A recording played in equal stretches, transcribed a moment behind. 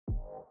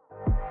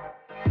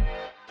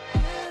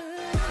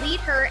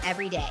Her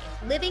every day,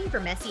 living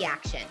for messy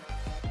action.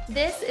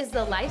 This is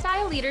the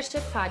Lifestyle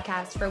Leadership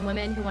Podcast for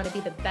women who want to be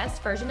the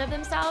best version of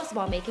themselves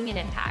while making an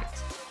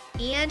impact.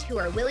 And who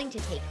are willing to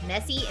take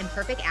messy,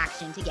 imperfect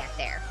action to get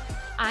there.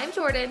 I'm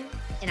Jordan.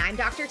 And I'm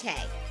Dr.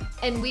 Tay.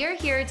 And we are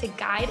here to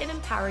guide and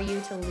empower you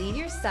to lead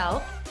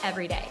yourself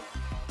every day.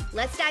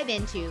 Let's dive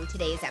into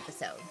today's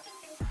episode.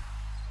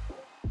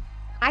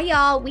 Hi,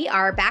 y'all. We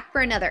are back for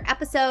another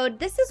episode.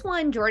 This is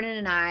one Jordan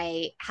and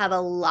I have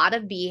a lot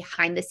of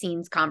behind the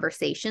scenes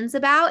conversations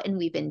about, and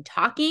we've been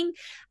talking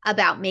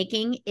about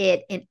making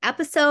it an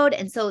episode.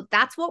 And so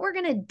that's what we're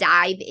going to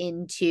dive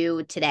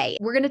into today.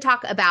 We're going to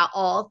talk about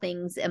all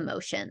things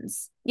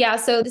emotions. Yeah.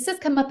 So this has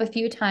come up a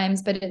few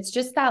times, but it's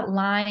just that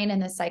line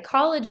and the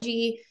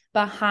psychology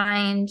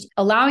behind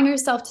allowing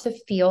yourself to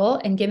feel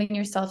and giving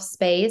yourself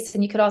space.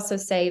 And you could also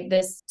say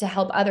this to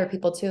help other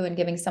people too, and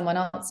giving someone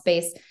else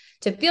space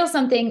to feel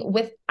something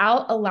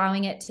without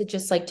allowing it to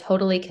just like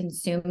totally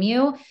consume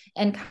you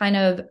and kind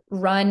of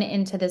run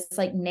into this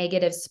like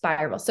negative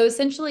spiral. So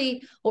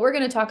essentially what we're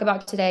going to talk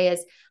about today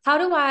is, how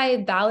do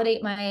I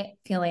validate my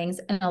feelings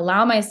and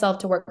allow myself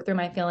to work through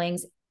my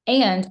feelings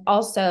and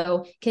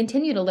also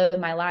continue to live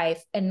my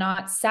life and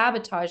not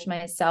sabotage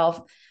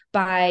myself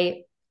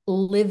by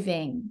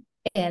living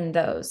in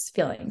those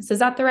feelings. Is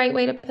that the right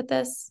way to put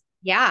this?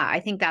 Yeah, I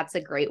think that's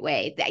a great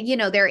way. That,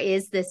 there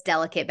is this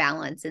delicate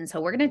balance. And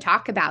so we're going to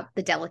talk about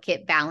the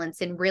delicate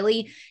balance and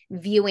really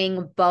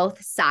viewing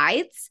both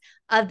sides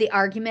of the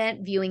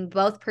argument, viewing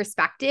both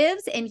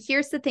perspectives. And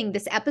here's the thing,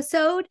 this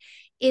episode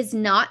is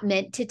not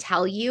meant to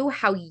tell you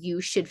how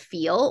you should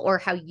feel or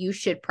how you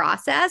should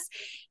process.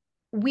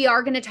 We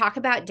are going to talk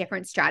about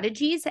different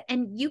strategies,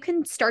 and you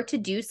can start to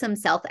do some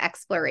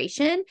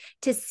self-exploration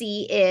to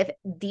see if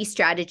these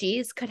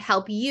strategies could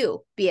help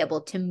you be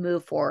able to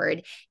move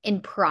forward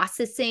in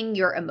processing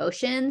your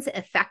emotions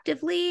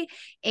effectively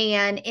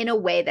and in a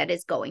way that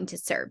is going to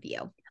serve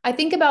you. I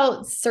think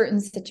about certain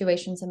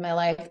situations in my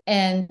life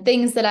and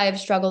things that I've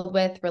struggled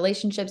with,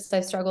 relationships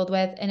I've struggled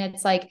with. And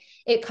it's like,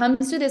 it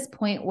comes to this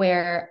point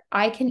where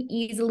I can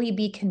easily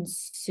be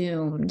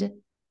consumed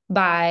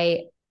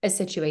by a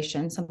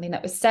situation, something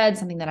that was said,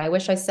 something that I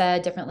wish I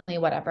said differently,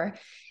 whatever.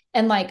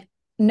 And like,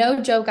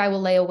 no joke, I will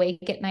lay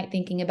awake at night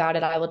thinking about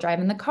it. I will drive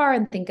in the car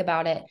and think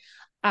about it.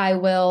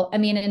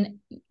 In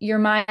your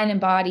mind and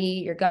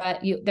body, your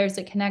gut, there's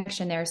a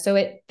connection there. So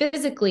it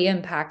physically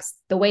impacts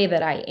the way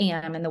that I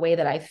am and the way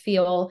that I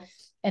feel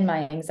and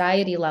my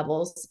anxiety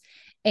levels.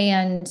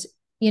 And,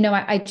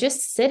 I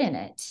just sit in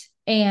it.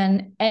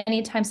 And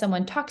anytime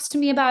someone talks to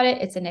me about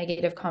it, it's a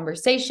negative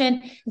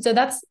conversation. And so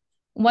that's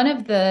one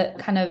of the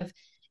kind of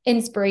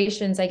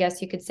inspirations, I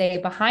guess you could say,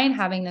 behind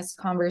having this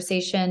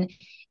conversation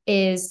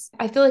is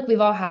I feel like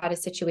we've all had a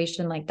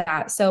situation like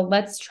that. So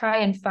let's try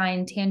and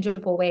find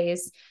tangible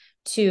ways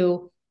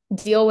to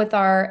deal with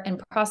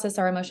and process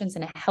our emotions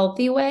in a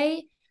healthy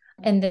way.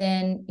 And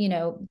then,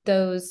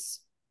 those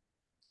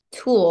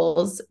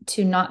tools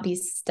to not be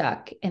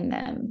stuck in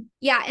them.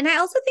 Yeah. And I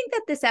also think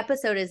that this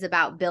episode is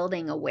about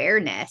building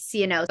awareness,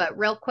 but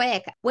real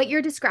quick, what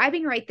you're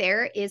describing right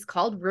there is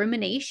called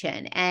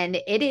rumination, and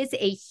it is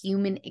a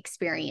human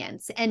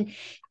experience. And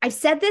I've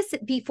said this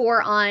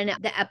before on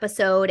the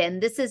episode,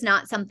 and this is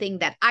not something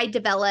that I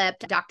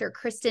developed. Dr.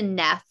 Kristin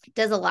Neff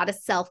does a lot of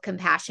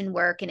self-compassion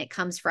work, and it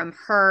comes from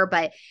her,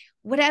 but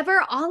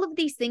whatever, all of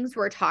these things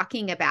we're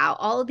talking about,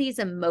 all of these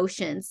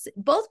emotions,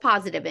 both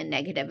positive and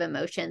negative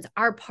emotions,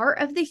 are part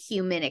of the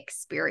human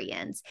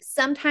experience.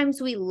 Sometimes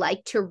we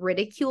like to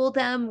ridicule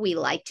them. We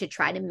like to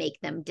try to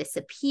make them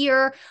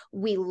disappear.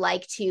 We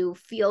like to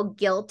feel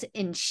guilt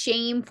and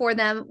shame for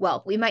them.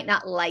 Well, we might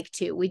not like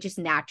to, we just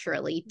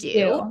naturally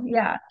do.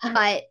 Yeah.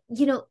 But,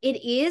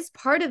 it is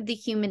part of the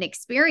human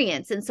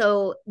experience. And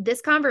so this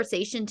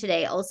conversation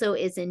today also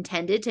is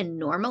intended to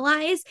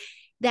normalize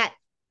that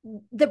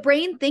the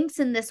brain thinks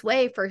in this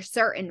way for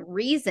certain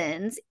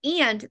reasons,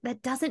 and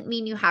that doesn't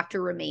mean you have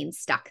to remain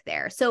stuck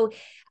there. So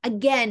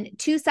again,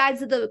 two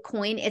sides of the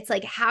coin. It's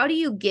like, how do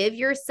you give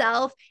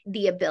yourself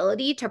the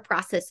ability to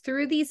process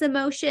through these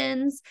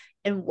emotions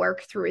and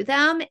work through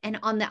them? And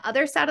on the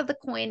other side of the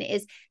coin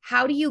is,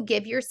 how do you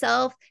give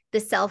yourself the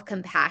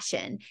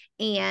self-compassion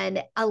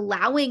and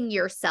allowing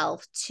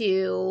yourself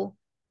to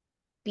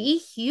be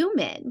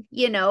human,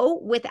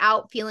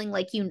 without feeling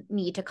like you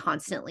need to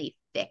constantly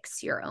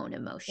fix your own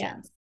emotions. Yeah.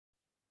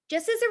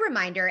 Just as a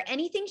reminder,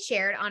 anything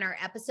shared on our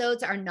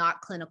episodes are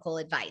not clinical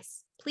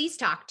advice. Please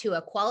talk to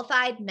a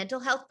qualified mental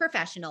health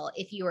professional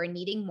if you are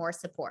needing more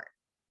support.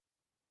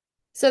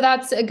 So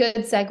that's a good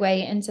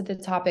segue into the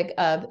topic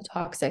of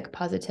toxic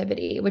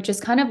positivity, which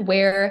is kind of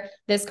where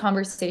this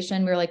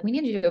conversation, we were like, we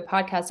need to do a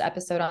podcast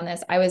episode on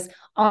this. I was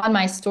on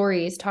my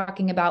stories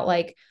talking about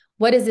like,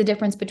 what is the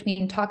difference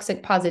between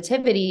toxic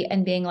positivity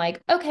and being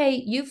like,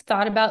 okay, you've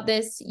thought about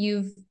this,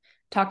 you've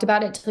talked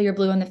about it till you're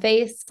blue in the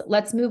face.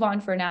 Let's move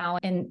on for now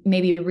and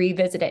maybe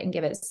revisit it and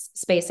give it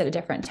space at a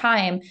different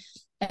time.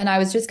 And I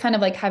was just kind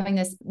of like having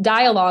this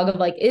dialogue of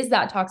like, is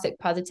that toxic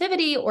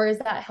positivity, or is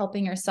that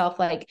helping yourself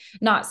like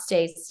not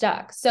stay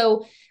stuck?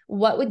 So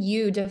what would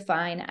you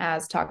define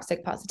as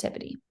toxic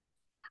positivity?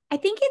 I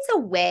think it's a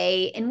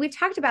way, and we've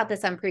talked about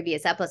this on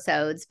previous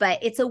episodes, but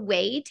it's a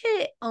way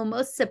to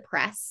almost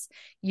suppress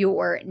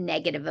your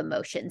negative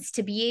emotions,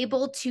 to be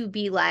able to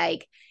be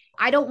like,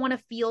 I don't want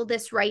to feel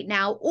this right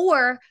now.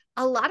 Or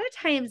a lot of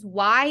times,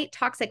 why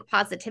toxic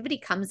positivity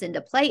comes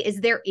into play is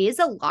there is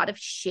a lot of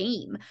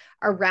shame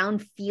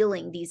around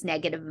feeling these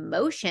negative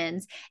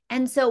emotions.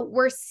 And so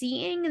we're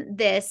seeing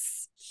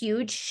this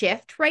huge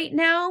shift right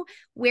now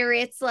where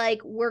it's like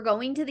we're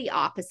going to the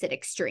opposite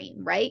extreme,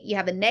 right? You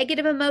have a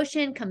negative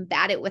emotion,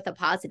 combat it with a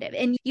positive.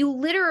 And you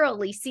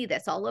literally see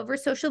this all over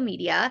social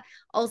media.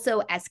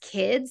 Also, as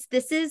kids,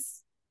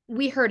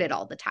 we heard it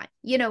all the time.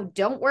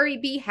 Don't worry,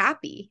 be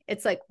happy.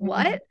 It's like,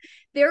 what? Mm-hmm.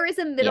 There is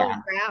a middle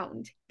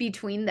ground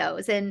between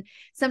those. And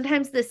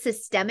sometimes the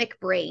systemic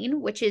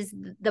brain, which is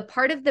the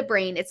part of the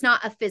brain, it's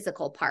not a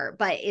physical part,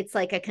 but it's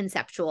like a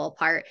conceptual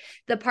part,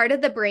 the part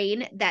of the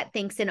brain that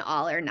thinks in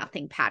all or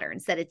nothing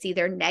patterns, that it's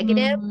either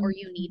negative or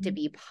you need to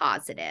be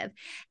positive.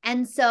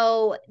 And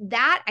so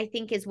that, I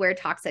think, is where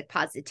toxic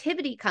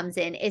positivity comes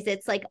in, is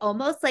it's like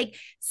almost like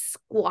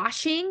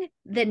squashing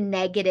the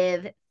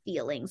negative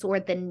feelings or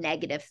the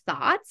negative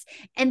thoughts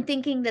and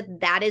thinking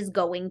that that is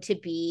going to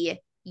be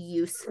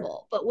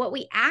useful. But what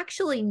we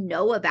actually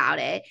know about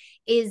it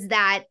is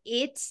that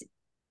it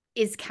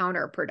is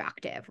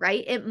counterproductive,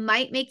 right? It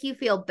might make you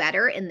feel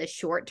better in the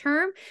short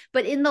term,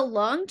 but in the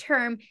long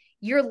term,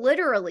 you're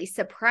literally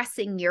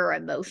suppressing your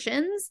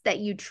emotions that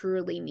you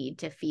truly need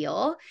to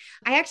feel.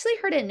 I actually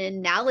heard an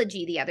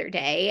analogy the other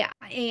day,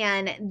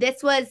 and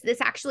this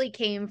actually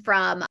came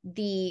from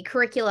the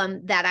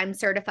curriculum that I'm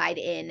certified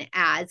in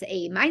as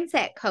a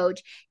mindset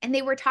coach. And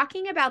they were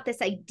talking about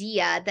this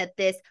idea that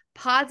this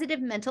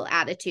positive mental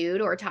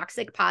attitude or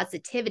toxic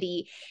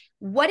positivity,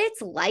 what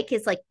it's like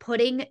is like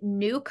putting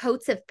new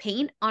coats of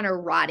paint on a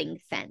rotting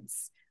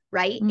fence.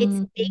 Right?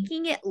 It's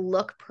making it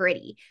look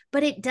pretty,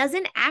 but it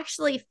doesn't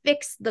actually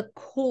fix the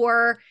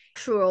core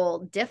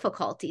structural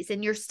difficulties.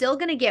 And you're still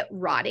going to get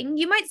rotting.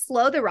 You might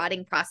slow the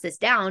rotting process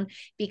down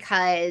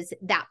because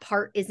that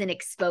part isn't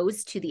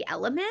exposed to the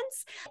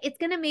elements. It's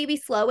going to maybe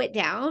slow it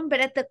down, but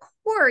at the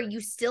core,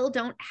 you still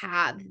don't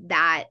have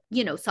that,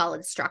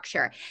 solid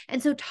structure.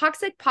 And so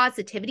toxic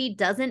positivity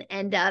doesn't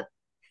end up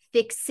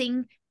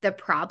fixing the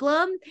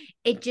problem.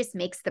 It just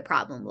makes the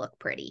problem look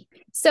pretty.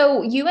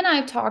 So you and I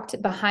have talked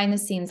behind the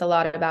scenes a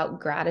lot about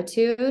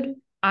gratitude.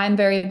 I'm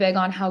very big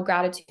on how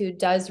gratitude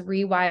does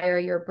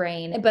rewire your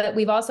brain, but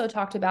we've also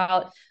talked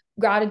about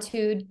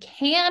gratitude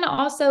can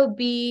also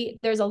be,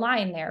 there's a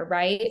line there,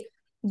 right?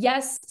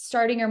 Yes,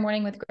 starting your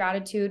morning with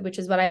gratitude, which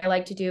is what I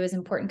like to do, is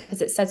important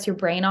because it sets your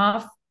brain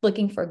off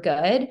looking for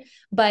good.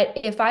 But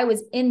if I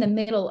was in the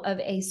middle of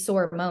a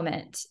sore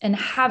moment and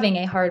having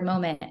a hard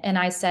moment, and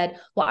I said,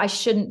 well, I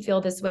shouldn't feel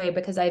this way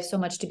because I have so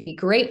much to be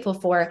grateful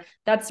for,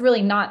 that's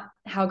really not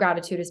how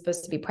gratitude is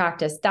supposed to be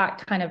practiced.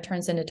 That kind of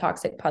turns into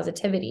toxic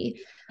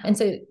positivity. And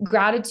so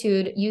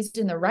gratitude used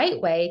in the right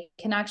way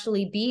can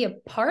actually be a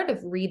part of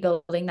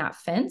rebuilding that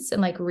fence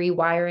and like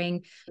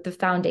rewiring the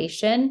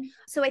foundation.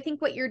 So I think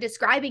what you're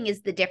describing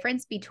is the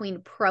difference between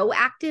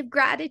proactive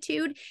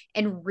gratitude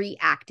and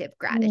reactive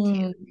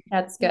gratitude.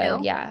 That's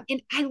good. Yeah.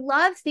 And I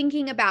love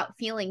thinking about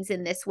feelings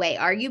in this way.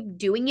 Are you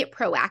doing it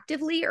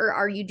proactively or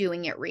are you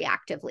doing it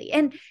reactively?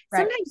 And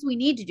sometimes we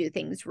need to do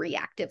things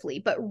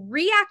reactively, but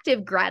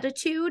reactive gratitude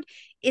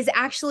is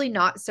actually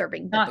not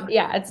serving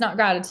it's not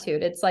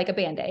gratitude. It's like a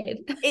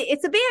Band-Aid.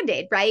 It's a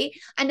Band-Aid, right?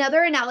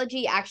 Another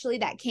analogy actually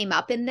that came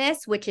up in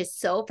this, which is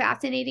so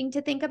fascinating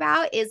to think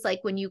about, is like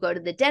when you go to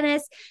the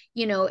dentist,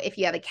 if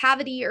you have a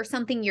cavity or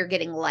something, you're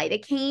getting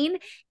lidocaine.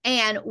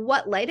 And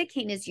what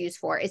lidocaine is used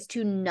for is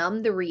to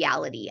numb the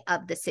reality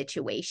of the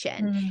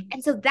situation.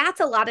 And so that's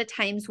a lot of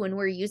times when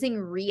we're using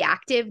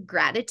reactive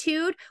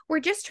gratitude,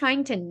 we're just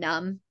trying to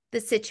numb the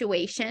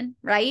situation,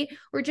 right?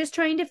 We're just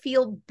trying to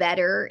feel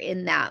better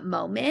in that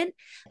moment.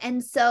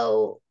 And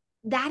so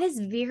that is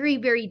very,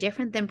 very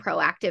different than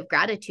proactive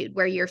gratitude,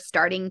 where you're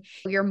starting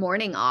your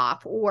morning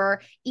off,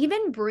 or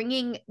even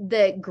bringing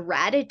the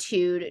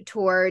gratitude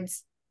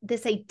towards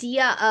this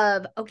idea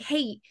of,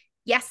 okay,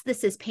 yes,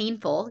 this is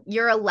painful.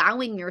 You're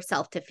allowing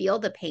yourself to feel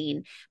the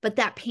pain, but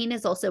that pain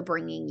is also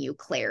bringing you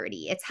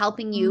clarity. It's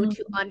helping you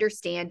to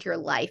understand your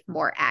life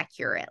more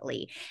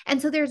accurately.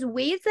 And so there's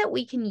ways that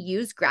we can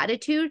use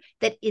gratitude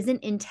that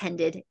isn't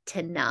intended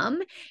to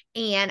numb.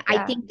 And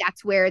I think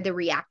that's where the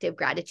reactive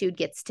gratitude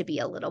gets to be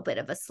a little bit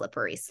of a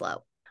slippery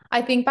slope.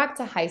 I think back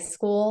to high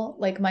school,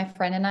 like my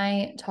friend and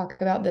I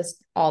talk about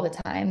this all the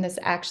time. This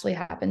actually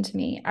happened to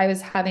me. I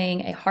was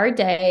having a hard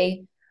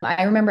day.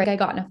 I remember I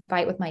got in a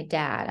fight with my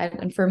dad.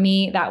 And for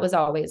me, that was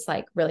always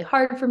like really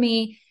hard for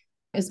me.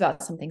 It was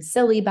about something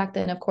silly back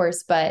then, of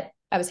course, but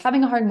I was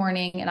having a hard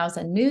morning and I was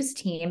a news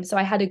team. So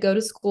I had to go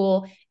to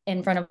school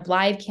in front of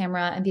live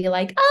camera and be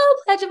like,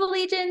 oh, Pledge of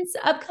Allegiance,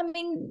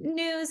 upcoming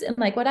news, and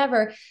like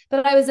whatever.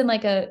 But I was in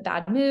like a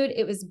bad mood.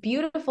 It was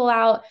beautiful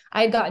out.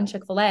 I had gotten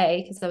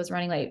Chick-fil-A because I was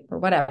running late or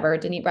whatever,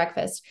 didn't eat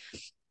breakfast.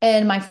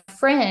 And my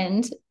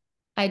friend,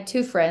 I had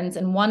two friends,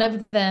 and one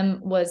of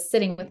them was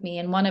sitting with me,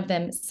 and one of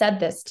them said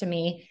this to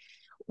me: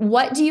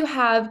 what do you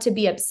have to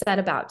be upset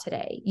about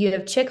today? You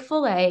have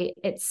Chick-fil-A,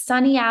 it's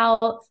sunny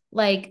out.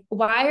 Like,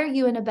 why are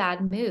you in a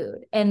bad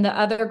mood? And the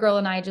other girl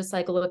and I just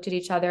like looked at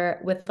each other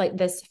with like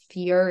this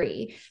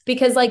fury,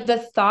 because like the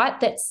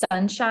thought that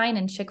sunshine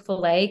and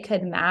Chick-fil-A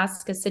could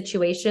mask a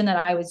situation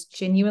that I was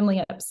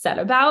genuinely upset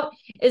about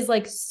is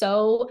like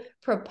so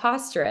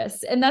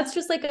preposterous. And that's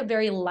just like a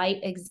very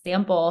light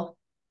example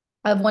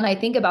of when I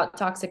think about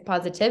toxic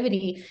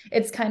positivity.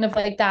 It's kind of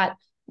like that.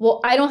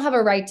 Well, I don't have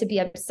a right to be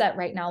upset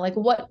right now. Like,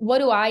 what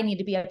do I need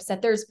to be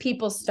upset? There's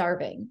people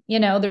starving,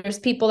 there's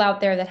people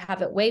out there that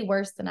have it way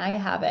worse than I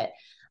have it.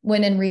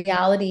 When in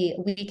reality,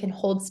 we can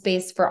hold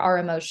space for our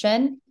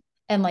emotion.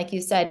 And like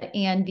you said,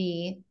 and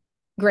be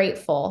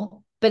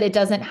grateful, but it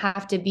doesn't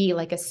have to be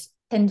like a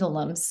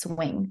pendulum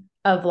swing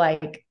of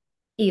like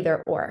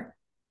either or.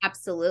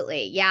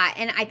 Absolutely. Yeah.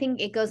 And I think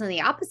it goes on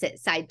the opposite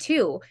side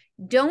too.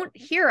 Don't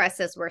hear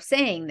us as we're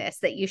saying this,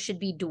 that you should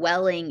be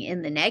dwelling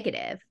in the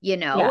negative,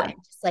 and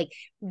just like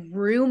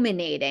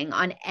ruminating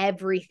on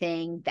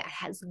everything that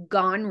has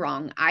gone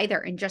wrong either,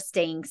 and just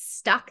staying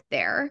stuck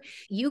there.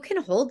 You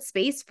can hold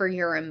space for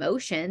your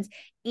emotions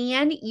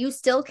and you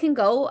still can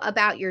go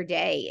about your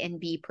day and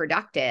be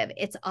productive.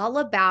 It's all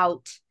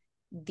about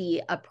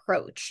the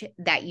approach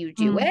that you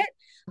do it.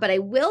 But I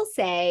will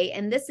say,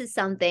 and this is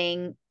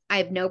something I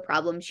have no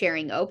problem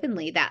sharing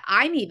openly that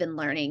I'm even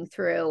learning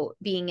through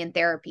being in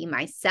therapy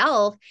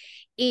myself,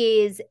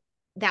 is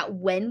that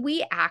when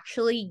we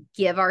actually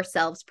give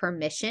ourselves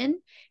permission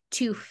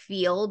to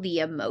feel the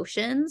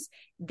emotions,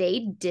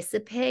 they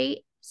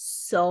dissipate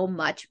so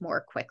much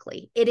more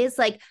quickly. It is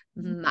like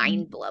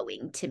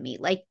mind-blowing to me.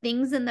 Like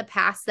things in the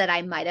past that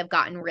I might have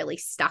gotten really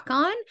stuck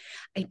on,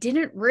 I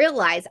didn't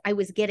realize I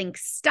was getting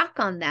stuck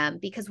on them,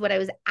 because what I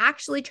was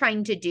actually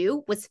trying to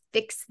do was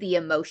fix the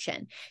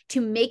emotion,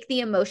 to make the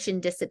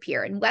emotion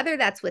disappear. And whether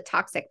that's with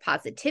toxic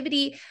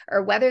positivity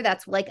or whether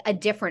that's like a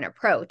different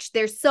approach,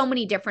 there's so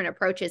many different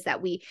approaches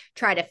that we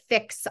try to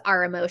fix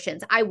our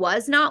emotions. I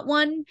was not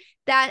one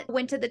that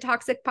went to the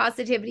toxic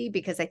positivity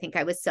because I think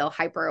I was so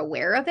hyper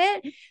aware of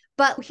it.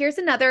 But here's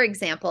another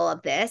example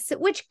of this,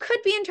 which could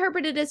be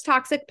interpreted as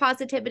toxic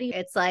positivity.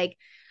 It's like,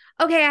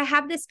 okay, I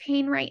have this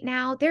pain right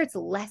now. There's a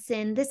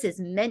lesson. This is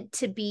meant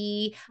to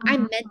be.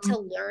 I'm meant to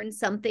learn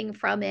something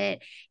from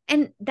it.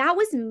 And that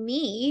was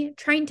me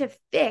trying to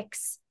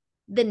fix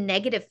the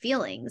negative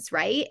feelings,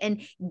 right?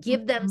 And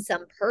give them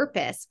some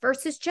purpose,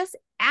 versus just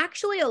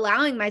actually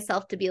allowing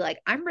myself to be like,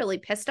 I'm really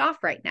pissed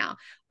off right now,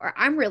 or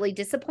I'm really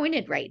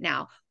disappointed right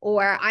now,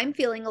 or I'm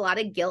feeling a lot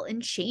of guilt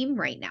and shame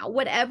right now,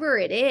 whatever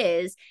it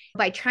is.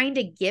 By trying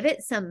to give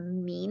it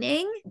some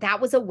meaning, that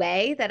was a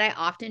way that I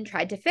often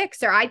tried to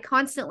fix, or I'd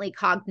constantly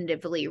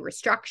cognitively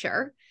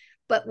restructure.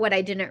 But what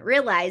I didn't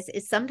realize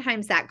is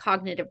sometimes that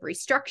cognitive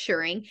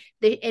restructuring,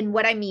 and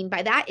what I mean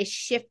by that is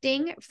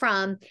shifting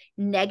from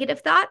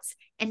negative thoughts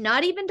and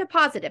not even to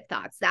positive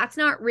thoughts. That's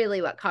not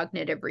really what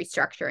cognitive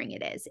restructuring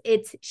it is.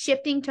 It's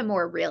shifting to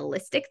more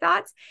realistic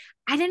thoughts.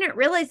 I didn't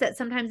realize that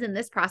sometimes in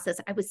this process,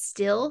 I was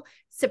still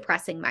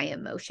suppressing my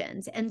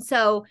emotions. And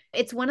so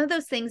it's one of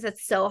those things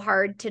that's so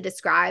hard to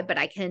describe, but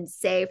I can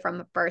say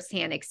from a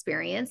firsthand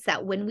experience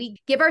that when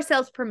we give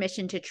ourselves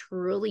permission to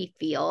truly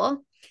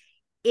feel,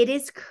 it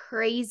is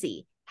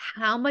crazy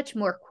how much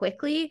more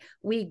quickly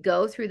we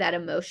go through that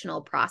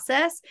emotional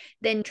process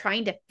than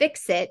trying to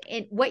fix it.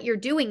 And what you're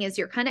doing is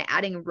you're kind of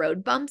adding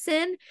road bumps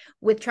in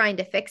with trying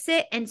to fix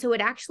it. And so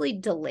it actually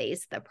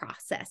delays the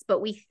process. But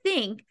we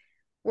think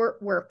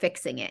we're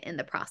fixing it in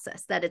the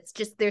process, that it's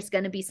just, there's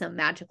going to be some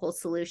magical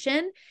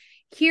solution.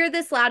 Hear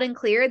this loud and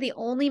clear. The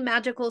only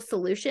magical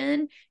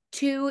solution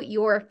to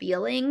your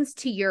feelings,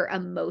 to your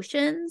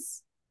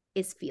emotions,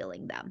 is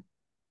feeling them.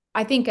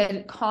 I think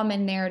a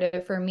common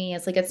narrative for me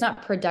is like, it's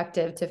not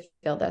productive to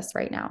feel this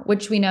right now,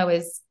 which we know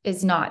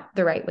is not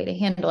the right way to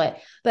handle it,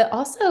 but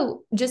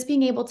also just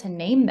being able to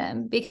name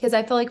them, because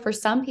I feel like for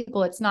some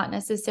people, it's not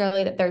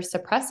necessarily that they're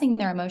suppressing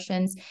their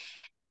emotions.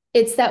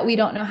 It's that we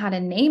don't know how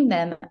to name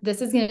them.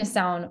 This is going to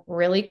sound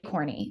really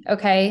corny.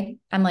 Okay.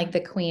 I'm like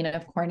the queen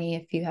of corny,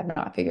 if you have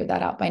not figured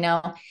that out by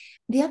now.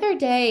 The other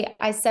day,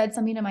 I said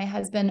something to my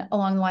husband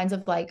along the lines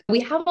of like, we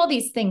have all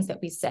these things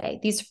that we say,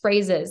 these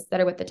phrases that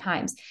are with the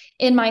times.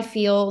 In my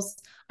feels,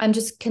 I'm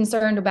just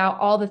concerned about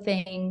all the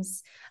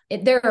things.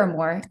 There are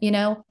more,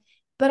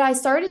 but I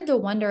started to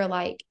wonder,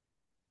 like,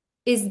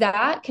 is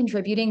that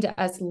contributing to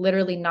us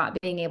literally not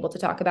being able to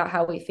talk about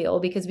how we feel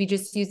because we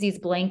just use these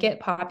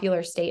blanket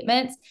popular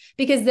statements?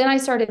 Because then I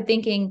started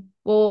thinking,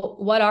 well,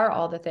 what are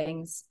all the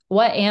things?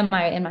 What am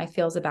I in my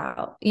feels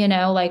about?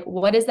 Like,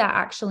 what does that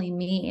actually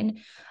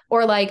mean?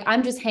 Or like,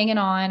 I'm just hanging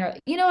on, or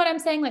you know what I'm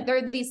saying? Like, there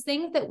are these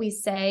things that we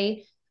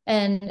say.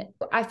 And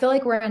I feel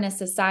like we're in a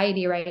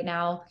society right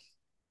now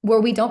where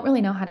we don't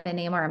really know how to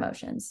name our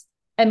emotions.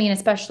 I mean,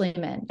 especially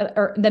men,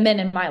 or the men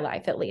in my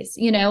life, at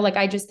least, like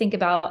I just think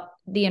about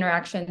the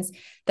interactions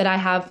that I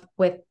have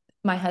with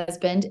my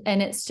husband,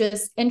 and it's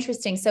just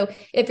interesting. So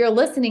if you're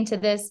listening to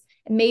this,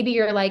 maybe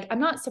you're like, I'm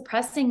not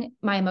suppressing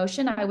my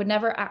emotion. I would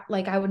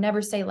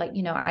never say like,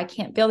 I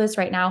can't feel this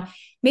right now.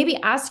 Maybe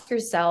ask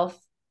yourself,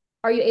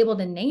 are you able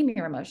to name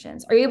your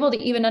emotions? Are you able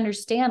to even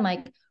understand,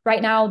 like,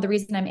 right now, the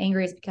reason I'm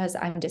angry is because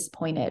I'm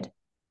disappointed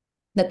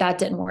that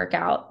didn't work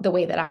out the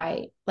way that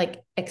I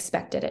like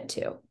expected it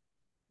to.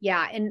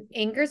 Yeah. And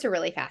anger is a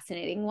really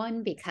fascinating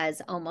one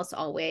because almost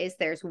always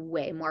there's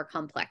way more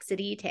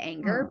complexity to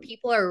anger.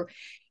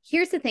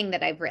 Here's the thing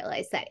that I've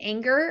realized, that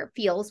anger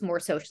feels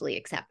more socially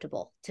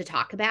acceptable to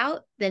talk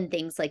about than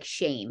things like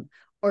shame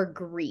or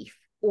grief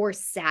or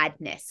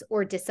sadness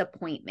or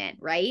disappointment,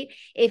 right?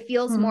 It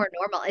feels more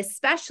normal,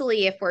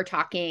 especially if we're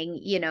talking,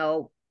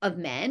 of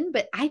men,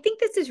 but I think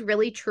this is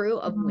really true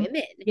of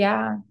women.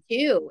 Yeah.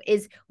 Too,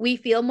 is we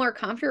feel more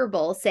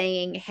comfortable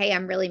saying, hey,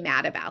 I'm really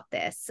mad about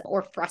this,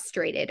 or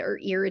frustrated or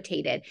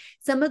irritated.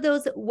 Some of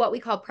those, what we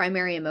call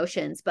primary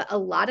emotions, but a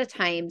lot of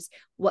times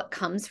what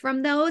comes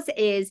from those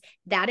is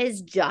that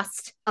is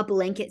just a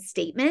blanket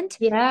statement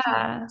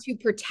Yeah. to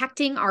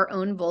protecting our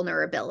own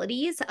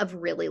vulnerabilities of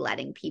really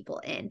letting people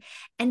in.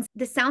 And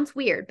this sounds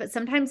weird, but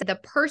sometimes the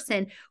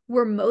person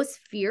we're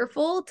most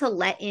fearful to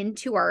let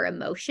into our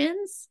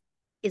emotions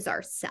is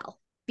ourself,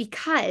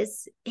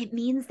 because it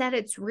means that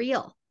it's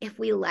real if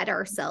we let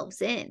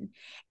ourselves in.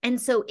 And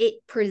so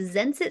it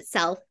presents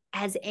itself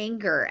as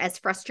anger, as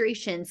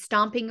frustration,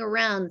 stomping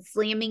around,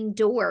 slamming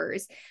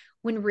doors,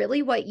 when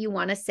really what you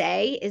want to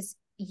say is,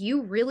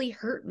 you really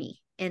hurt me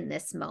in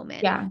this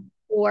moment. Yeah.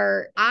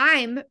 Or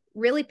I'm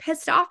really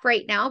pissed off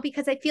right now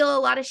because I feel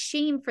a lot of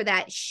shame for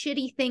that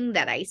shitty thing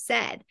that I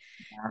said.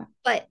 Yeah.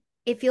 But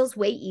it feels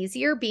way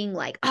easier being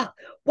like, oh,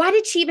 why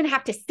did she even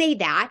have to say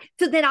that?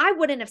 So then I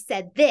wouldn't have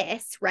said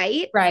this,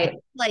 right? Right.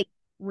 Like,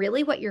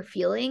 really what you're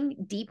feeling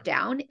deep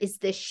down is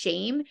this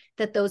shame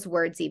that those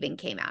words even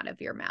came out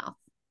of your mouth.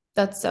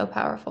 That's so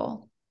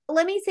powerful.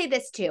 Let me say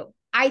this too.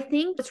 I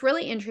think it's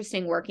really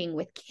interesting working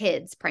with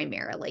kids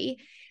primarily.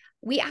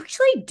 We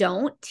actually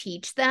don't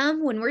teach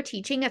them, when we're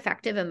teaching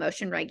effective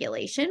emotion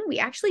regulation, we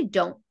actually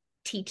don't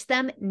teach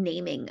them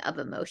naming of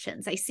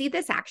emotions. I see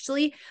this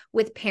actually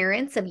with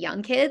parents of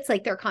young kids.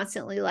 Like, they're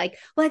constantly like,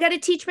 well, I got to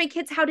teach my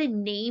kids how to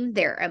name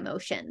their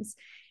emotions.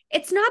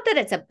 It's not that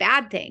it's a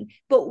bad thing,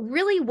 but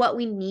really what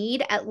we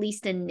need, at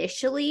least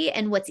initially,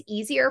 and what's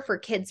easier for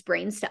kids'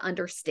 brains to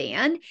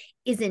understand,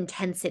 is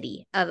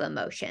intensity of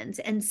emotions.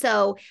 And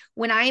so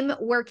when I'm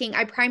working,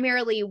 I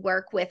primarily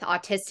work with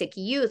autistic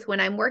youth. When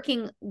I'm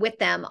working with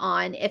them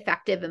on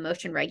effective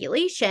emotion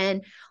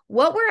regulation,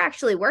 what we're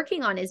actually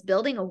working on is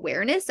building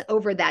awareness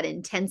over that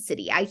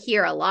intensity. I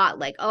hear a lot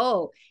like,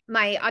 oh,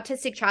 my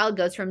autistic child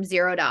goes from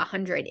 0 to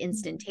 100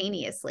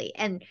 instantaneously.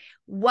 And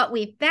what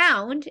we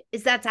found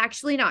is that's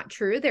actually not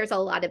true. There's a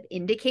lot of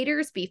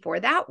indicators before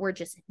that. We're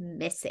just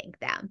missing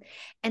them.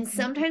 And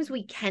sometimes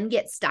we can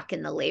get stuck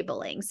in the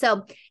labeling.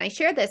 So I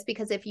share this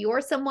because if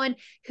you're someone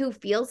who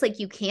feels like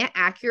you can't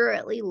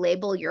accurately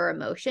label your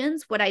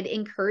emotions, what I'd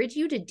encourage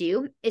you to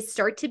do is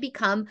start to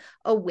become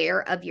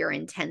aware of your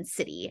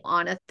intensity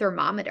on a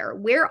thermometer.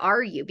 Where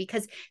are you?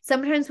 Because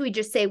sometimes we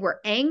just say we're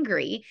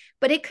angry,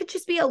 but it could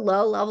just be a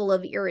low level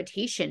of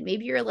irritation.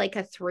 Maybe you're like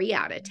a 3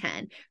 out of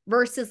 10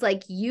 versus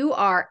like you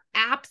are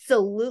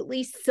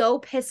absolutely so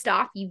pissed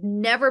off. You've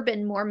never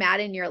been more mad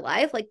in your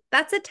life. Like,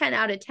 that's a 10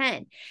 out of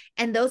 10.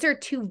 And those are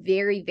two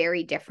very,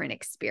 very different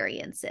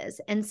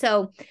experiences. And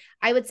so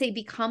I would say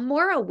become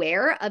more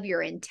aware of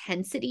your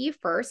intensity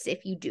first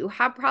if you do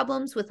have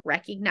problems with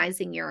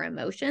recognizing your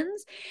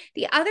emotions.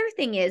 The other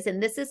thing is,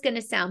 and this is going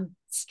to sound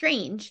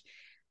strange,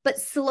 but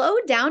slow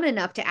down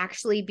enough to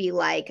actually be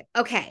like,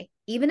 okay,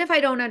 even if I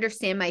don't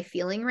understand my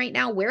feeling right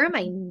now, where am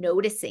I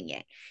noticing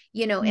it?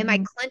 Am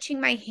I clenching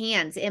my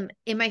hands? Am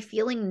I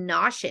feeling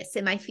nauseous?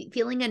 Am I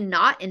feeling a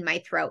knot in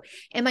my throat?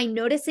 Am I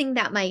noticing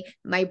that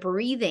my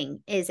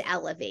breathing is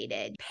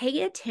elevated?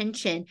 Pay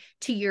attention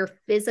to your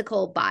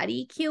physical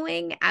body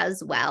cueing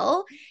as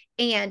well.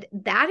 And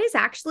that is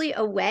actually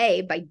a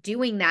way, by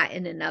doing that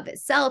in and of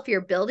itself,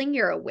 you're building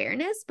your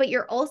awareness, but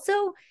you're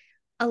also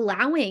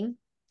allowing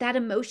that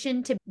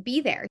emotion to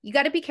be there. You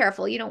got to be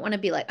careful. You don't want to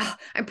be like, oh,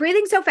 I'm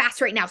breathing so fast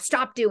right now.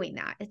 Stop doing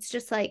that. It's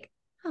just like,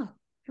 oh,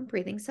 I'm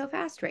breathing so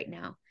fast right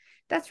now.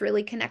 That's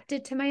really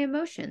connected to my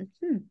emotion.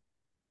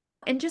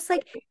 And just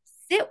like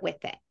sit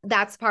with it.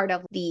 That's part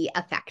of the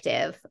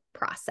effective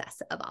process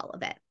of all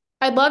of it.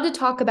 I'd love to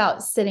talk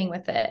about sitting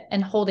with it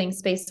and holding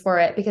space for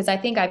it, because I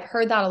think I've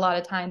heard that a lot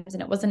of times.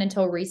 And it wasn't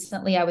until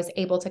recently I was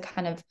able to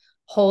kind of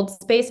hold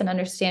space and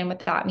understand what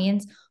that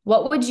means.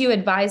 What would you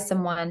advise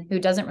someone who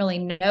doesn't really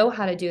know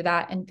how to do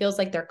that and feels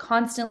like they're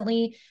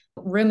constantly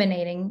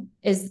ruminating,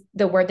 is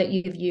the word that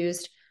you've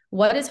used?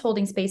 What does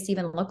holding space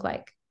even look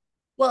like?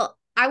 Well,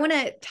 I want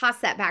to toss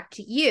that back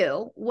to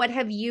you. What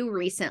have you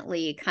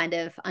recently kind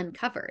of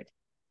uncovered?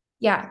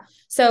 Yeah.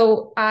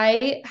 So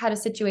I had a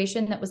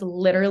situation that was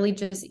literally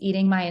just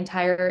eating my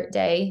entire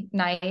day,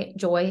 night,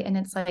 joy. And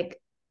it's like,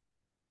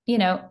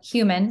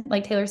 human,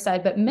 like Taylor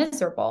said, but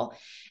miserable.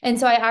 And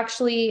so I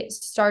actually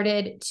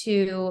started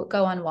to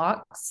go on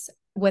walks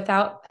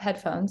without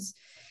headphones.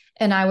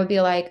 And I would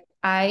be like,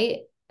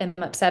 I am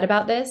upset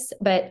about this,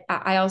 but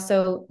I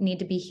also need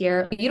to be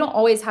here. You don't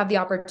always have the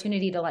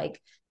opportunity to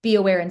like be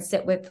aware and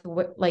sit with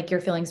like your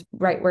feelings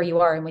right where you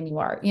are and when you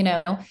are, you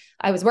know.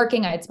 I was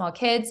working, I had small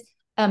kids.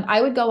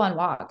 I would go on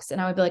walks and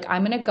I would be like,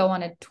 I'm going to go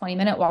on a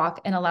 20-minute walk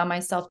and allow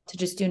myself to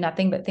just do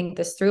nothing but think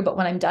this through. But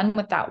when I'm done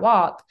with that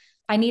walk,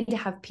 I need to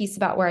have peace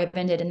about where I've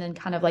ended and then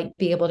kind of like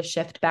be able to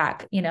shift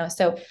back, you know?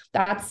 So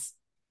that's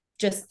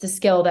just the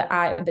skill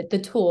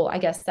the tool, I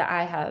guess, that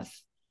I have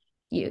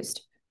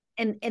used.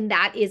 And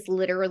that is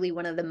literally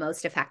one of the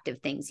most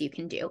effective things you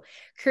can do.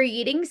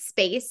 Creating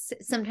space.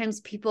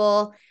 Sometimes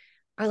people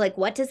are like,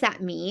 what does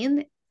that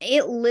mean?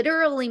 It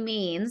literally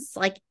means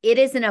like it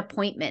is an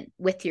appointment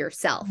with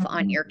yourself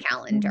on your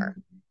calendar.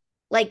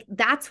 Like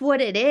that's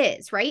what it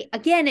is, right?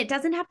 Again, it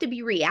doesn't have to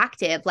be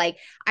reactive. Like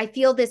I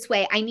feel this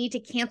way, I need to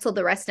cancel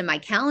the rest of my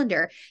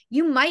calendar.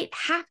 You might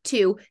have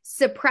to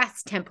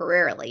suppress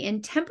temporarily,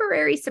 and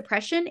temporary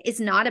suppression is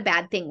not a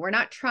bad thing. We're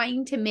not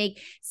trying to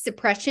make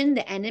suppression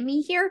the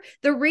enemy here.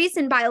 The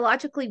reason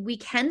biologically we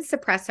can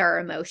suppress our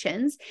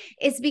emotions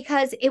is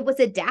because it was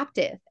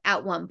adaptive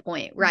at one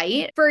point,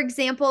 right? For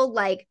example,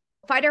 like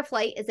fight or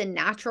flight is a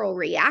natural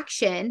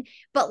reaction,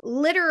 but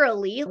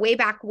literally way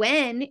back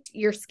when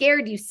you're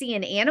scared, you see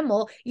an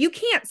animal, you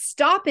can't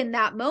stop in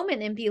that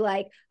moment and be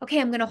like,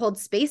 okay, I'm going to hold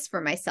space for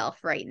myself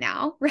right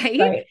now.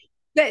 Right.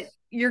 That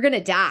you're going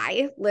to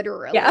die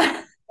literally.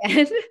 Yeah.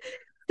 And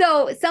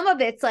so some of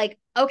it's like,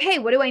 okay,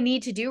 what do I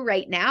need to do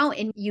right now?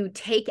 And you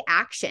take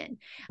action,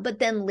 but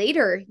then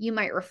later you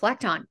might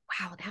reflect on,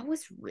 wow, that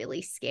was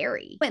really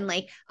scary, and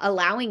like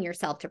allowing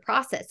yourself to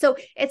process. So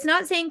it's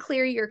not saying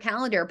clear your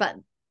calendar, but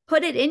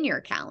put it in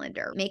your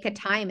calendar, make a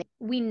time.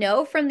 We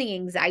know from the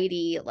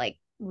anxiety, like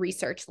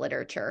research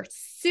literature,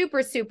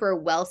 super, super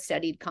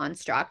well-studied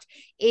construct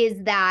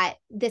is that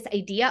this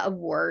idea of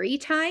worry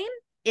time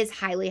is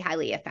highly,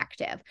 highly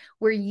effective,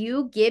 where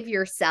you give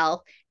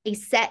yourself a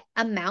set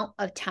amount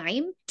of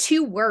time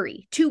to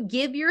worry, to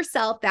give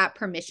yourself that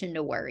permission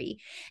to worry.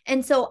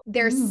 And so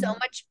there's so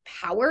much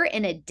power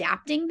in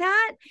adapting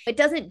that. It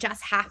doesn't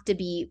just have to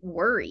be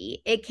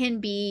worry. It can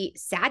be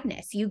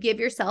sadness. You give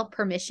yourself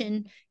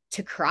permission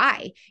to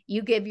cry.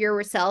 You give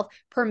yourself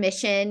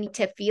permission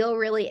to feel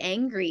really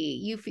angry.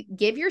 You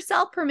give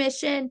yourself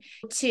permission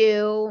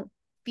to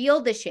feel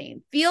the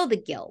shame, feel the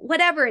guilt,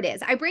 whatever it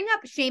is. I bring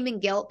up shame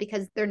and guilt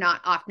because they're not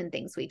often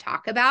things we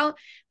talk about,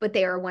 but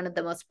they are one of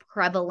the most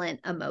prevalent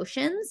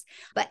emotions.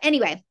 But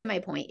anyway, my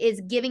point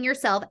is giving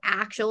yourself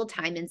actual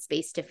time and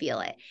space to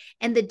feel it.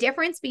 And the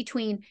difference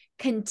between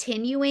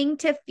continuing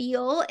to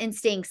feel and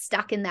staying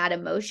stuck in that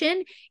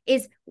emotion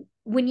is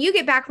when you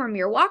get back from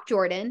your walk,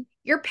 Jordan,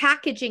 you're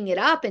packaging it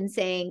up and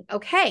saying,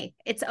 okay,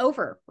 it's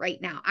over right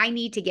now. I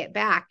need to get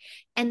back.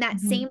 And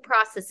that same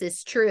process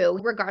is true,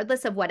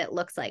 regardless of what it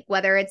looks like,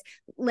 whether it's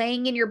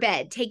laying in your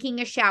bed, taking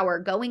a shower,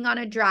 going on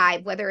a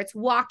drive, whether it's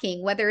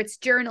walking, whether it's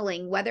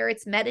journaling, whether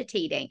it's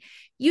meditating.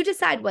 You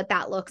decide what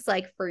that looks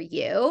like for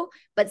you,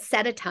 but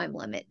set a time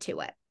limit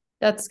to it.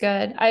 That's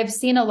good. I've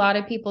seen a lot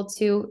of people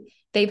too.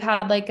 They've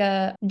had like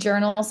a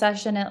journal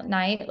session at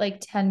night, like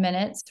 10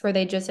 minutes where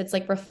it's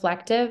like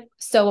reflective.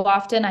 So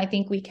often I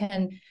think we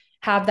can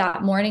have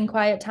that morning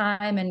quiet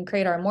time and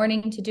create our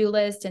morning to-do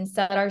list and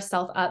set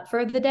ourselves up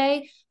for the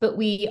day. But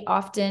we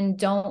often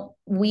don't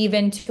weave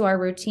into our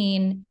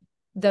routine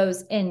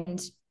those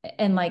and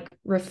like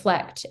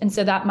reflect. And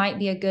so that might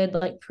be a good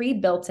like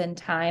pre-built-in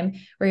time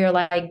where you're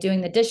like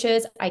doing the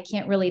dishes. I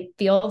can't really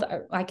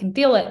I can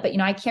feel it, but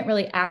I can't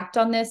really act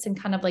on this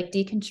and kind of like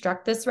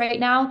deconstruct this right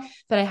now.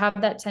 But I have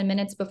that 10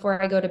 minutes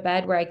before I go to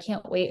bed where I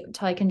can't wait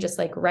until I can just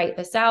like write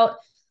this out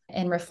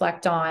and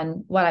reflect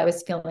on what I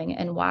was feeling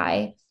and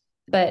why.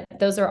 But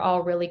those are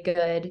all really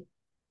good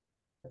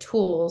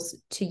tools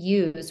to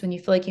use when you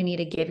feel like you need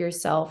to give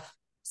yourself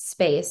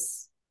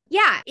space.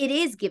 Yeah, it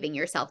is giving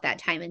yourself that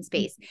time and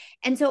space.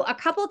 And so a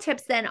couple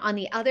tips then on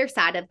the other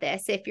side of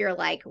this, if you're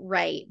like,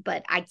 right,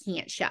 but I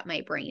can't shut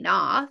my brain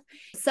off.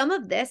 Some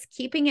of this,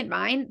 keeping in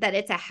mind that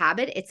it's a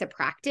habit, it's a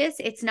practice.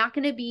 It's not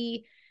going to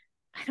be,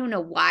 I don't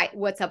know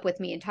what's up with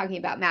me and talking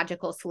about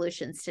magical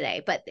solutions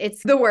today, but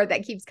it's the word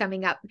that keeps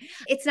coming up.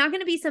 It's not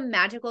going to be some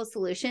magical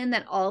solution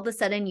that all of a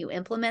sudden you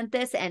implement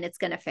this and it's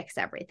going to fix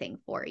everything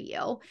for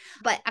you.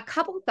 But a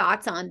couple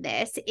thoughts on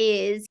this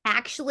is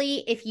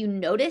actually, if you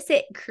notice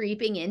it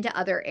creeping into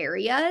other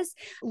areas,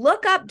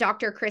 look up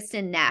Dr.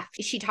 Kristin Neff.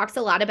 She talks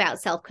a lot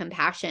about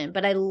self-compassion,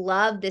 but I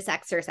love this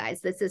exercise.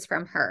 This is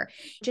from her.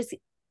 Just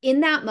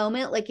in that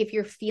moment, like if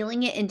you're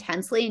feeling it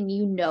intensely and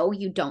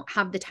you don't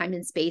have the time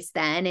and space,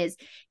 then is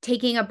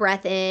taking a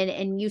breath in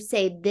and you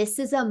say, this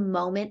is a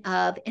moment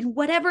of, and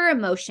whatever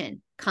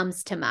emotion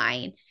comes to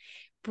mind,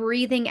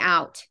 breathing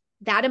out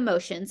that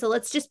emotion. So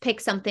let's just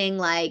pick something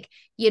like,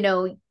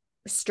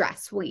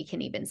 stress. We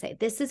can even say,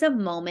 this is a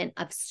moment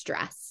of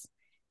stress.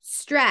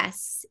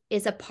 Stress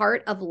is a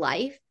part of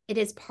life. It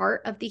is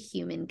part of the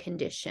human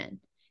condition.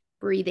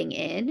 Breathing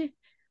in,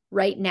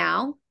 right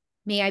now,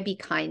 may I be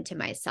kind to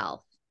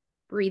myself.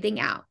 Breathing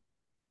out,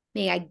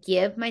 may I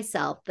give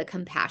myself the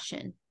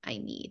compassion I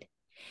need.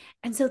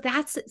 And so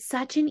that's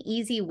such an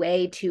easy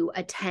way to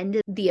attend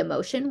to the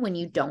emotion when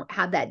you don't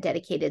have that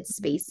dedicated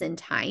space and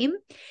time.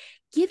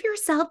 give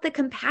yourself the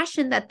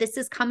compassion that this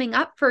is coming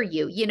up for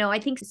you. You know, I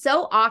think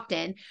so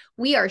often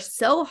we are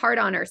so hard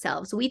on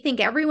ourselves. We think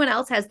everyone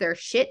else has their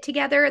shit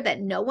together,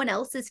 that no one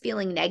else is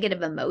feeling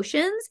negative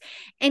emotions.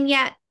 And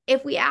yet,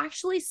 if we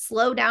actually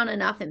slow down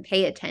enough and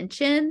pay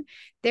attention,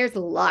 there's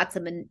lots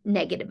of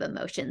negative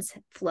emotions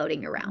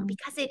floating around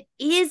because it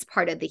is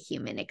part of the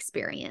human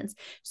experience.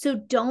 So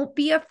don't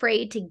be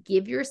afraid to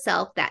give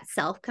yourself that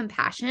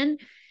self-compassion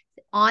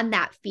on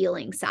that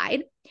feeling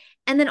side.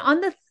 And then on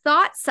the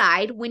thought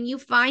side, when you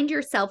find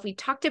yourself, we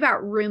talked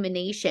about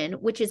rumination,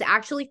 which is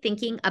actually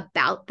thinking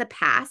about the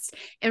past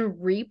and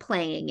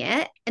replaying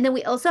it. And then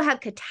we also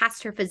have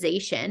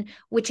catastrophization,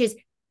 which is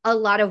a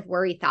lot of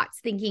worry thoughts,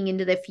 thinking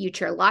into the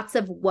future, lots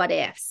of what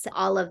ifs,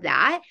 all of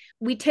that.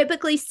 We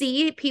typically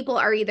see people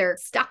are either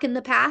stuck in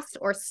the past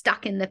or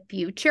stuck in the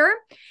future.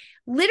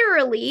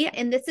 Literally,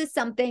 and this is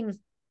something,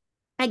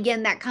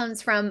 again, that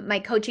comes from my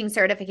coaching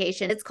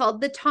certification. It's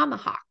called the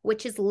tomahawk,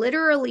 which is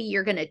literally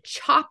you're going to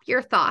chop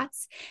your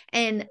thoughts,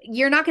 and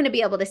you're not going to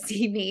be able to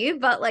see me,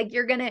 but like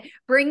you're going to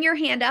bring your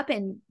hand up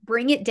and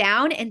bring it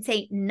down and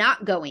say,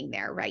 not going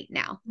there right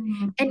now.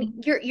 Mm-hmm.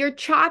 And you're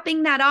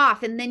chopping that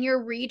off, and then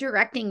you're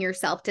redirecting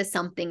yourself to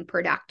something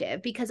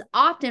productive, because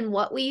often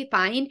what we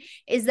find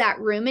is that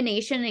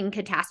rumination and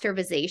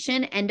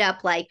catastrophization end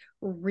up like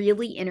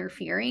really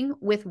interfering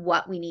with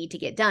what we need to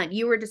get done.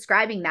 You were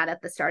describing that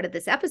at the start of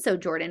this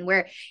episode, Jordan,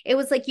 where it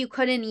was like you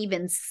couldn't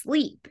even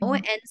sleep. Mm-hmm.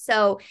 And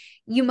so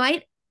you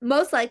might,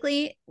 most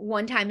likely,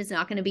 one time is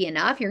not going to be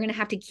enough. You're going to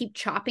have to keep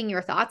chopping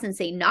your thoughts and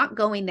say, not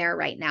going there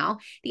right now.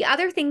 The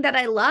other thing that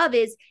I love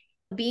is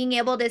being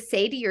able to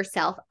say to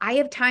yourself, I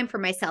have time for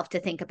myself to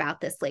think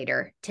about this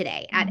later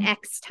today at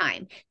X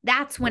time.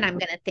 That's when I'm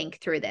going to think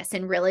through this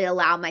and really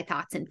allow my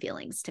thoughts and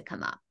feelings to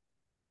come up.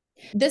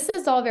 This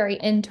is all very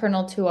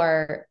internal to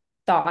our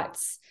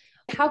thoughts.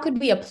 How could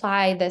we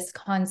apply this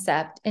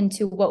concept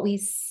into what we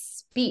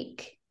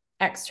speak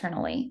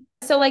externally?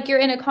 So like you're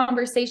in a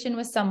conversation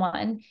with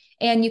someone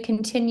and you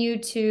continue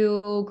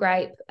to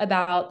gripe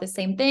about the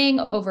same thing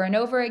over and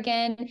over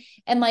again.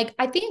 And like,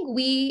 I think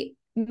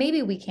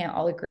maybe we can't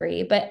all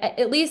agree, but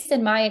at least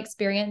in my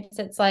experience,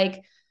 it's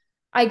like,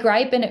 I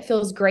gripe and it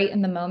feels great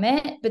in the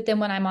moment. But then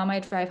when I'm on my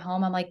drive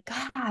home, I'm like,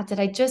 God, did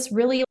I just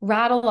really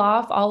rattle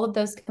off all of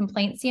those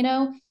complaints, you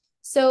know?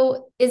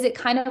 So is it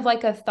kind of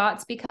like a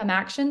thoughts become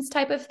actions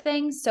type of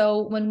thing?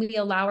 So when we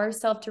allow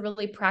ourselves to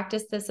really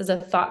practice this as a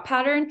thought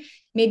pattern,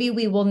 maybe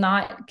we will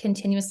not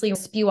continuously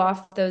spew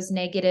off those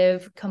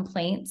negative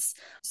complaints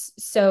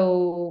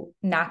so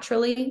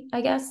naturally,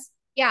 I guess.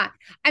 Yeah.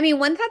 I mean,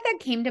 one thought that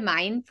came to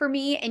mind for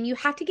me, and you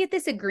have to get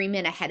this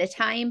agreement ahead of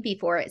time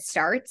before it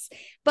starts,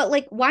 but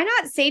like, why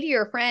not say to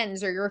your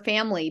friends or your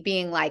family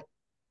being like,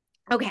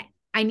 okay,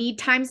 I need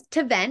times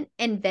to vent,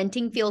 and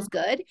venting feels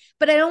good,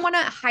 but I don't want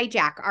to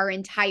hijack our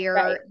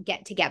entire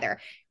get together.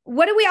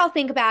 What do we all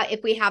think about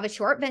if we have a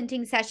short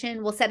venting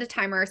session? We'll set a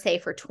timer, say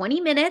for 20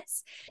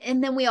 minutes,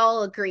 and then we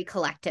all agree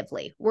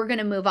collectively. We're going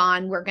to move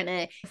on. We're going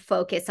to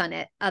focus on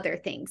other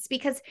things,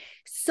 because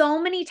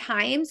so many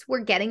times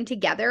we're getting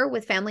together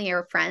with family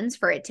or friends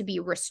for it to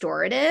be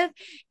restorative,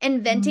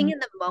 and venting in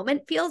the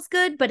moment feels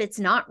good, but it's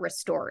not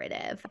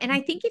restorative. And I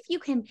think if you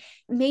can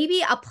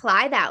maybe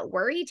apply that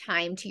worry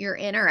time to your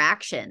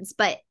interactions,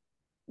 but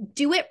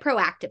do it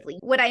proactively.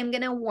 What I'm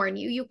going to warn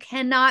you, you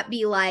cannot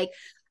be like,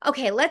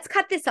 okay, let's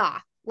cut this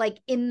off, like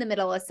in the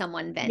middle of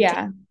someone venting.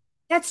 Yeah.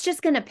 That's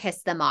just going to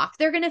piss them off.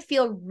 They're going to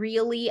feel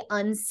really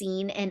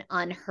unseen and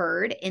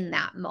unheard in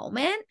that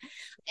moment.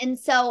 And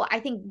so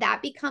I think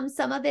that becomes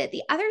some of it.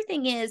 The other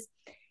thing is,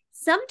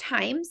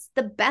 sometimes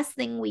the best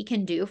thing we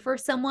can do for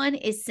someone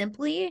is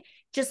simply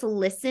just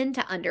listen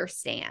to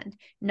understand,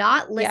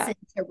 not listen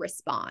to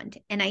respond.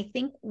 And I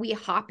think we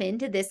hop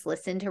into this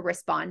listen to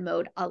respond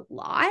mode a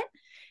lot.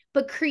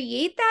 But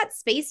create that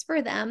space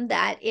for them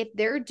that if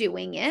they're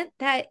doing it,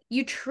 that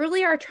you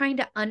truly are trying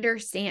to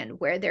understand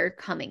where they're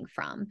coming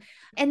from.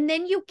 And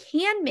then you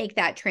can make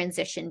that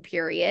transition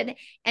period.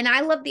 And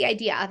I love the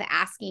idea of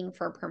asking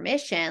for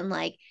permission,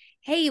 like,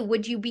 hey,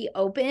 would you be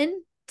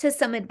open to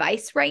some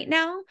advice right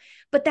now?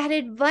 But that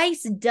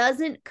advice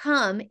doesn't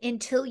come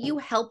until you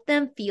help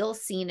them feel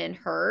seen and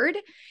heard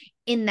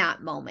in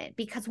that moment,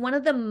 because one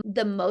of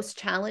the most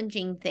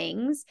challenging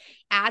things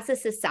as a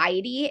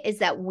society is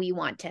that we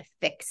want to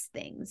fix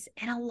things.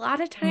 And a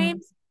lot of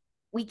times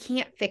we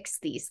can't fix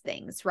these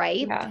things,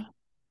 right? Yeah.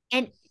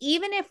 And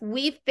even if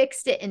we've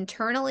fixed it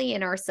internally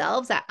in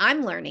ourselves,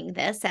 I'm learning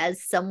this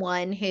as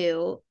someone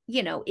who,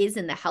 you know, is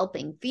in the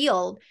helping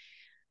field.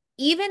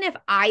 Even if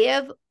I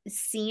have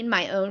seen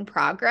my own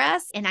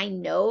progress and I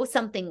know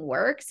something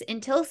works,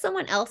 until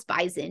someone else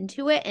buys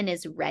into it and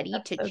is ready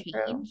to change,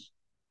 true.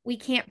 We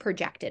can't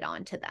project it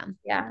onto them.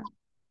 Yeah.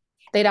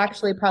 They'd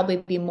actually probably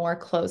be more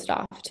closed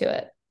off to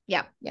it.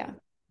 Yeah. Yeah.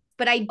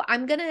 But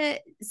I'm going to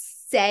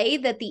say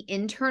that the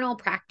internal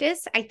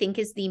practice, I think,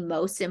 is the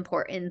most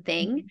important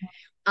thing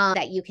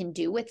that you can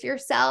do with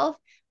yourself.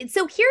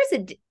 So here's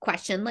a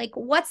question, like,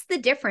 what's the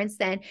difference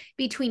then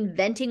between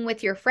venting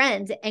with your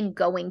friends and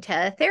going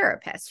to a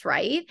therapist,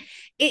 right?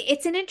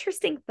 It's an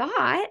interesting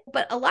thought,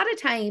 but a lot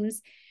of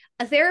times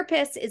a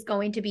therapist is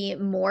going to be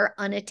more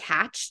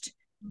unattached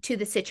to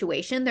the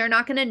situation. They're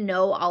not going to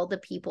know all the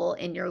people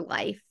in your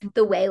life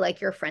the way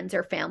like your friends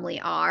or family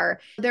are.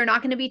 They're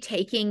not going to be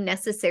taking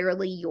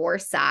necessarily your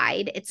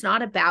side. It's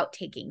not about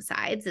taking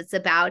sides. It's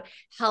about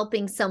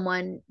helping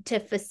someone to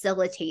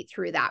facilitate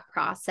through that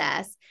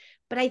process.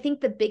 But I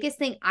think the biggest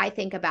thing I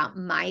think about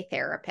my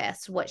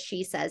therapist, what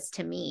she says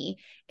to me,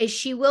 is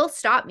she will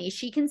stop me.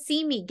 She can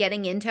see me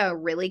getting into a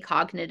really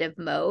cognitive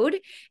mode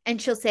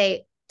and she'll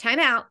say, time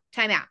out,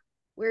 time out.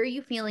 Where are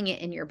you feeling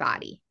it in your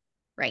body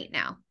right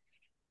now?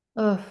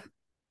 Oh,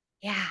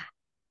 yeah.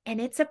 And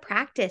it's a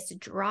practice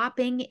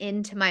dropping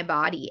into my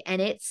body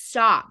and it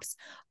stops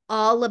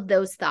all of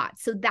those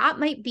thoughts. So that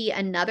might be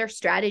another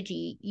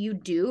strategy you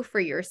do for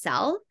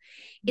yourself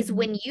is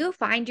when you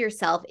find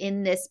yourself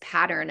in this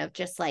pattern of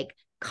just like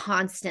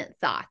constant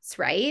thoughts,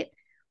 right?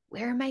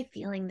 Where am I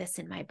feeling this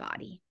in my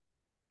body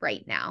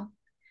right now?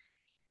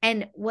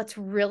 And what's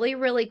really,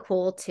 really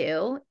cool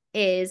too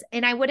is,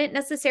 and I wouldn't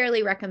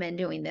necessarily recommend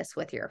doing this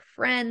with your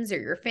friends or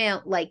your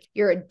like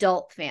your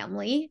adult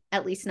family,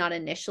 at least not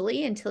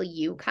initially until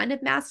you kind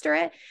of master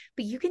it,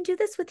 but you can do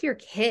this with your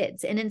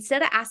kids. And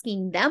instead of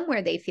asking them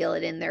where they feel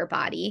it in their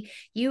body,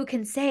 you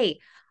can say,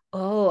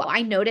 oh,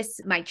 I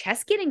noticed my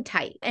chest getting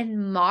tight,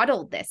 and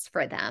model this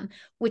for them,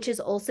 which is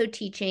also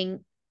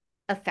teaching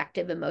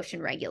effective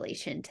emotion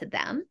regulation to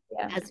them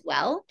as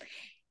well.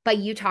 By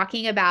you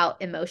talking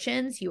about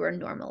emotions, you are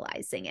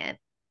normalizing it.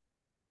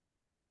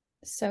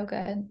 So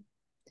good.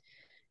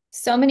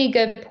 So many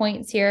good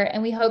points here.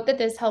 And we hope that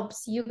this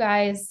helps you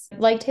guys.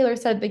 Like Taylor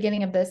said at the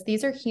beginning of this,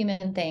 these are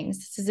human things.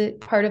 This is a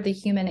part of the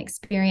human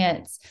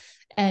experience.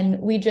 And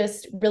we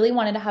just really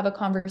wanted to have a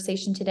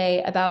conversation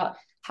today about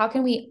how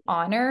can we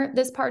honor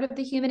this part of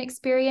the human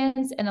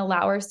experience and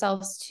allow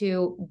ourselves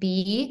to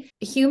be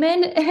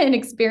human and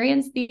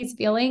experience these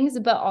feelings,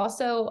 but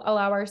also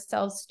allow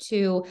ourselves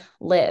to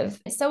live.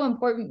 It's so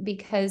important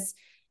because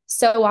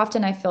so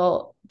often I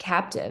feel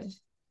captive,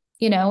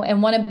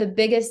 and one of the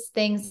biggest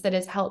things that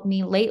has helped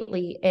me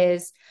lately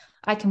is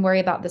I can worry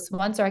about this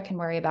once or I can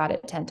worry about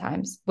it 10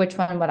 times. Which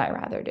one would I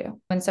rather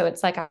do? And so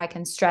it's like I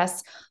can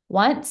stress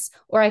once,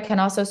 or I can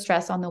also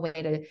stress on the way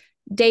to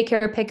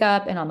daycare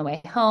pickup and on the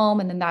way home.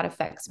 And then that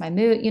affects my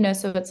mood,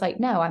 so it's like,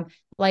 no, I'm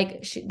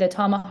like the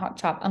tomahawk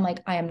chop. I'm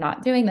like, I am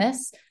not doing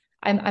this.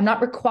 I'm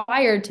not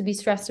required to be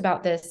stressed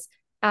about this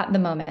at the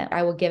moment.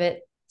 I will give it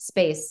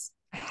space.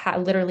 I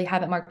literally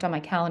have it marked on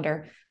my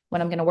calendar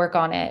when I'm going to work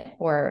on it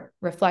or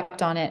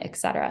reflect on it,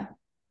 etc.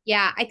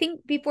 Yeah. I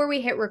think before we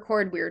hit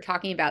record, we were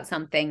talking about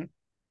something,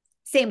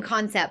 same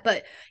concept,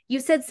 but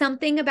you said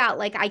something about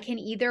like, I can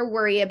either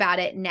worry about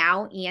it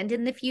now and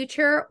in the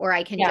future, or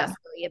I can just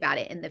worry about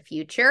it in the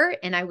future.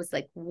 And I was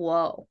like,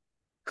 whoa.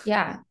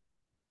 Yeah.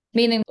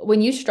 Meaning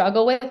when you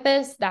struggle with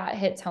this, that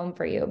hits home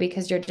for you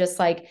because you're just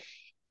like,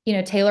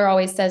 Taylor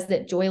always says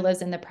that joy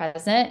lives in the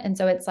present. And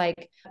so it's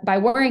like, by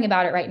worrying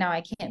about it right now,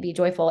 I can't be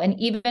joyful. And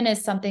even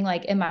as something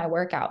like in my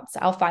workouts,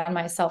 I'll find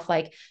myself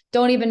like,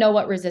 don't even know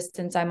what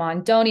resistance I'm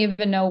on. Don't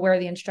even know where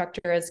the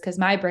instructor is because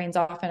my brain's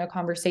off in a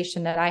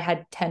conversation that I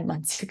had 10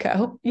 months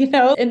ago,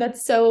 and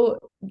that's so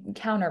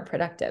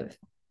counterproductive.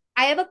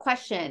 I have a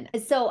question.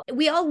 So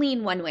we all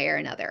lean one way or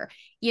another.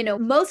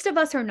 Most of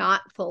us are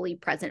not fully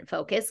present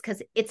focused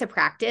because it's a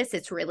practice.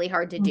 It's really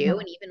hard to do.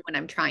 And even when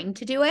I'm trying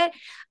to do it,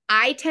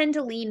 I tend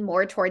to lean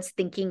more towards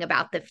thinking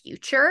about the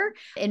future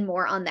and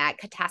more on that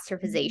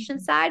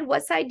catastrophization side.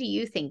 What side do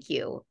you think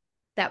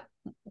that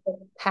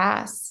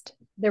past?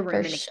 The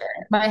for sure.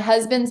 My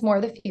husband's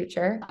more the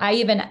future. I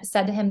even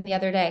said to him the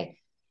other day,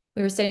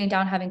 we were sitting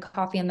down having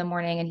coffee in the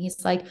morning and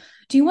he's like,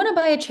 do you want to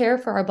buy a chair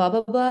for our blah,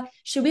 blah, blah?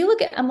 Should we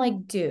look at, I'm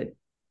like, dude,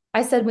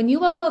 I said, when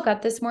you woke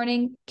up this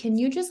morning, can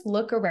you just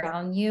look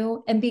around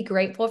you and be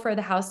grateful for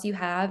the house you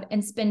have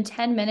and spend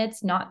 10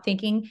 minutes not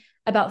thinking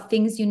about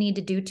things you need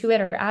to do to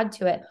it or add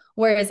to it?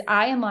 Whereas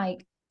I am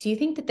like, do you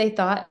think that they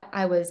thought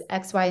I was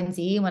X, Y, and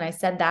Z when I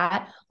said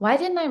that? Why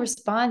didn't I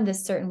respond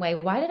this certain way?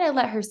 Why did I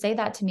let her say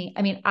that to me?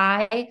 I mean,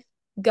 I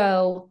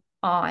go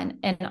on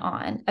and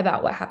on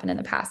about what happened in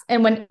the past.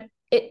 And when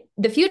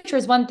the future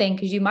is one thing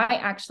because you might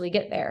actually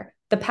get there.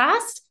 The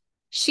past,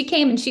 she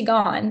came and she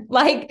gone.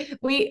 Like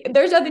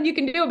there's nothing you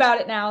can do about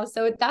it now.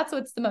 So that's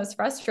what's the most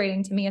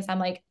frustrating to me is I'm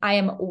like, I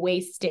am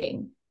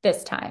wasting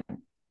this time.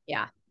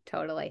 Yeah,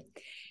 totally.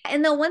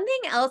 And the one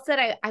thing else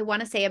that I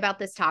want to say about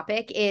this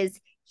topic is,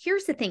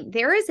 here's the thing.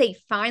 There is a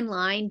fine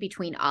line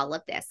between all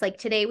of this. Like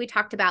today we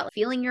talked about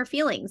feeling your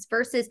feelings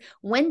versus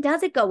when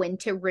does it go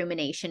into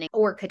rumination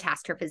or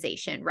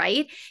catastrophization,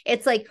 right?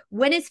 It's like,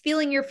 when is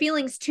feeling your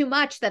feelings too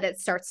much that it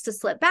starts to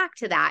slip back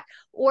to that?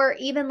 Or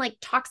even like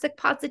toxic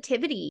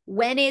positivity.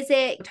 When is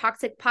it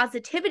toxic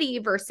positivity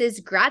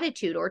versus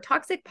gratitude, or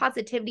toxic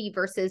positivity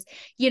versus,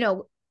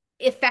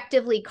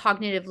 effectively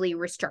cognitively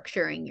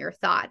restructuring your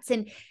thoughts?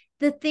 And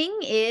The thing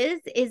is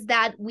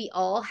that we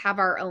all have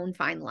our own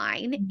fine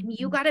line. And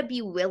you got to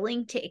be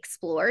willing to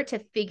explore to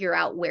figure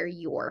out where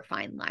your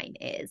fine line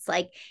is.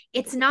 Like,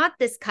 it's not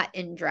this cut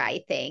and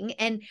dry thing.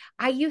 And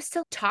I used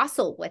to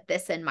tussle with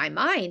this in my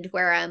mind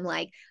where I'm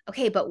like,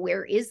 okay, but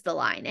where is the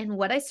line? And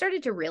what I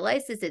started to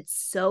realize is it's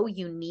so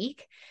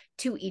unique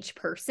to each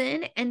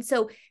person. And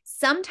so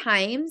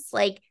sometimes,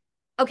 like,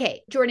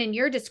 okay, Jordan,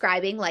 you're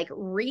describing like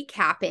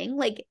recapping,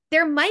 like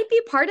there might be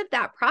part of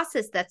that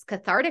process that's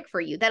cathartic for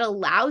you that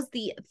allows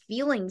the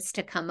feelings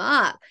to come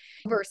up,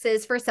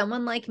 versus for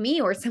someone like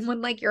me or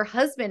someone like your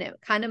husband, it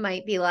kind of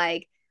might be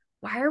like,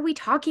 why are we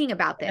talking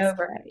about this?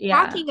 Over it.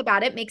 Yeah. Talking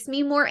about it makes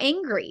me more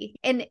angry.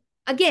 And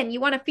again,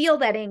 you want to feel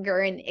that anger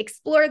and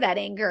explore that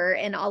anger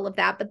and all of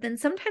that. But then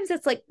sometimes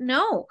it's like,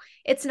 no,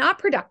 it's not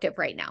productive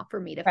right now for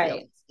me to feel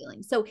this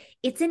feeling. So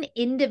it's an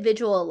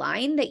individual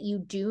line that you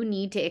do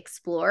need to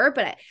explore.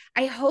 But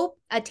I hope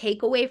a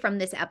takeaway from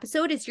this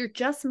episode is you're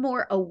just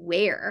more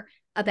aware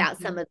about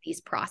some of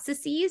these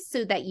processes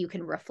so that you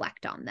can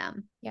reflect on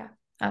them. Yeah,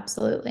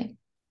 absolutely.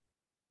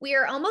 We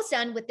are almost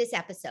done with this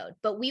episode,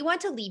 but we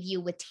want to leave you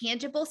with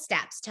tangible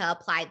steps to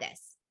apply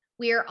this.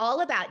 We are all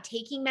about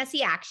taking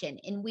messy action,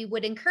 and we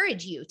would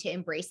encourage you to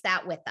embrace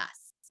that with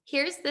us.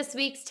 Here's this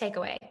week's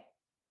takeaway.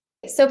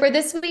 So for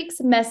this week's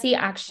messy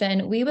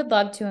action, we would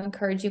love to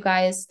encourage you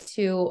guys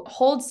to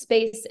hold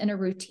space in a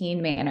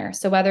routine manner.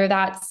 So whether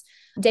that's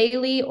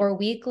daily or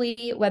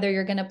weekly, whether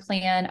you're going to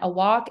plan a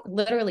walk,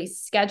 literally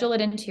schedule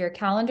it into your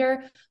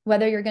calendar,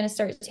 whether you're going to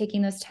start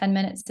taking those 10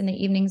 minutes in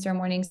the evenings or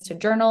mornings to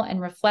journal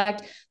and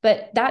reflect,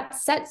 but that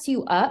sets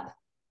you up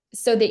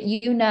so that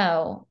you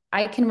know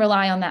I can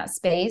rely on that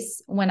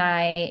space when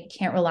I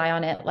can't rely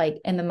on it, like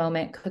in the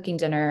moment, cooking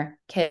dinner,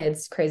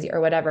 kids, crazy,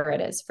 or whatever it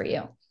is for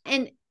you.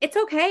 And it's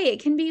okay.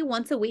 It can be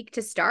once a week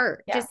to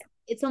start. Yeah.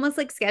 It's almost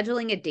like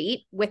scheduling a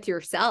date with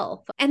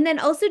yourself. And then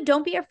also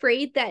don't be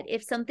afraid that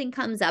if something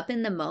comes up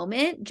in the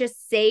moment,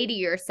 just say to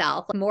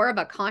yourself, more of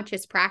a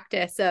conscious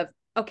practice of,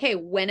 okay,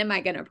 when am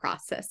I going to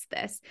process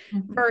this?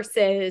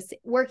 Versus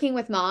working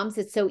with moms,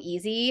 it's so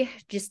easy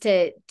just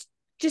to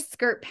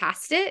skirt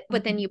past it,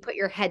 but then you put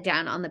your head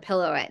down on the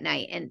pillow at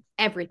night and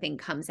everything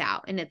comes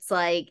out. And it's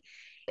like,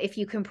 if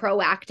you can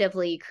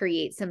proactively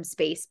create some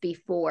space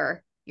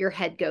before your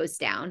head goes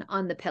down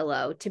on the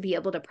pillow to be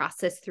able to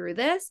process through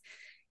this,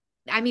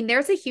 I mean,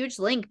 there's a huge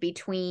link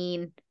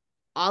between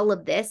all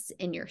of this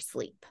and your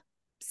sleep.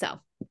 So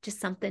just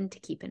something to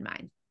keep in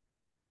mind.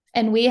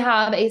 And we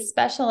have a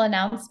special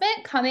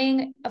announcement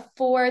coming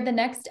for the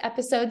next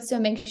episode. So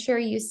make sure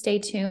you stay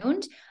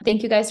tuned.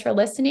 Thank you guys for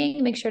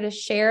listening. Make sure to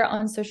share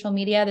on social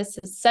media. This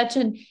is such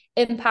an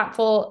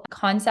impactful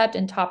concept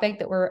and topic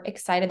that we're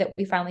excited that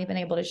we finally been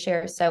able to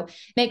share. So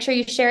make sure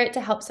you share it to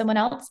help someone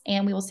else.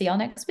 And we will see y'all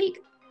next week.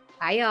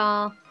 Bye,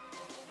 y'all.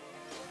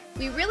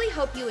 We really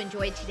hope you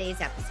enjoyed today's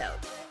episode.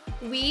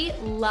 We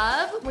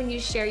love when you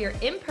share your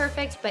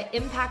imperfect but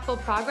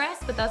impactful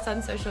progress with us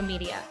on social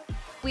media.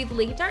 We've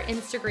linked our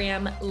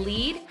Instagram,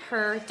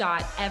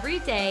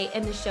 leadher.everyday,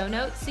 in the show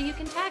notes so you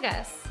can tag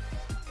us.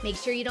 Make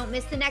sure you don't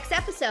miss the next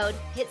episode.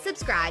 Hit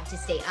subscribe to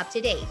stay up to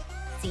date.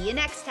 See you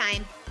next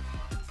time.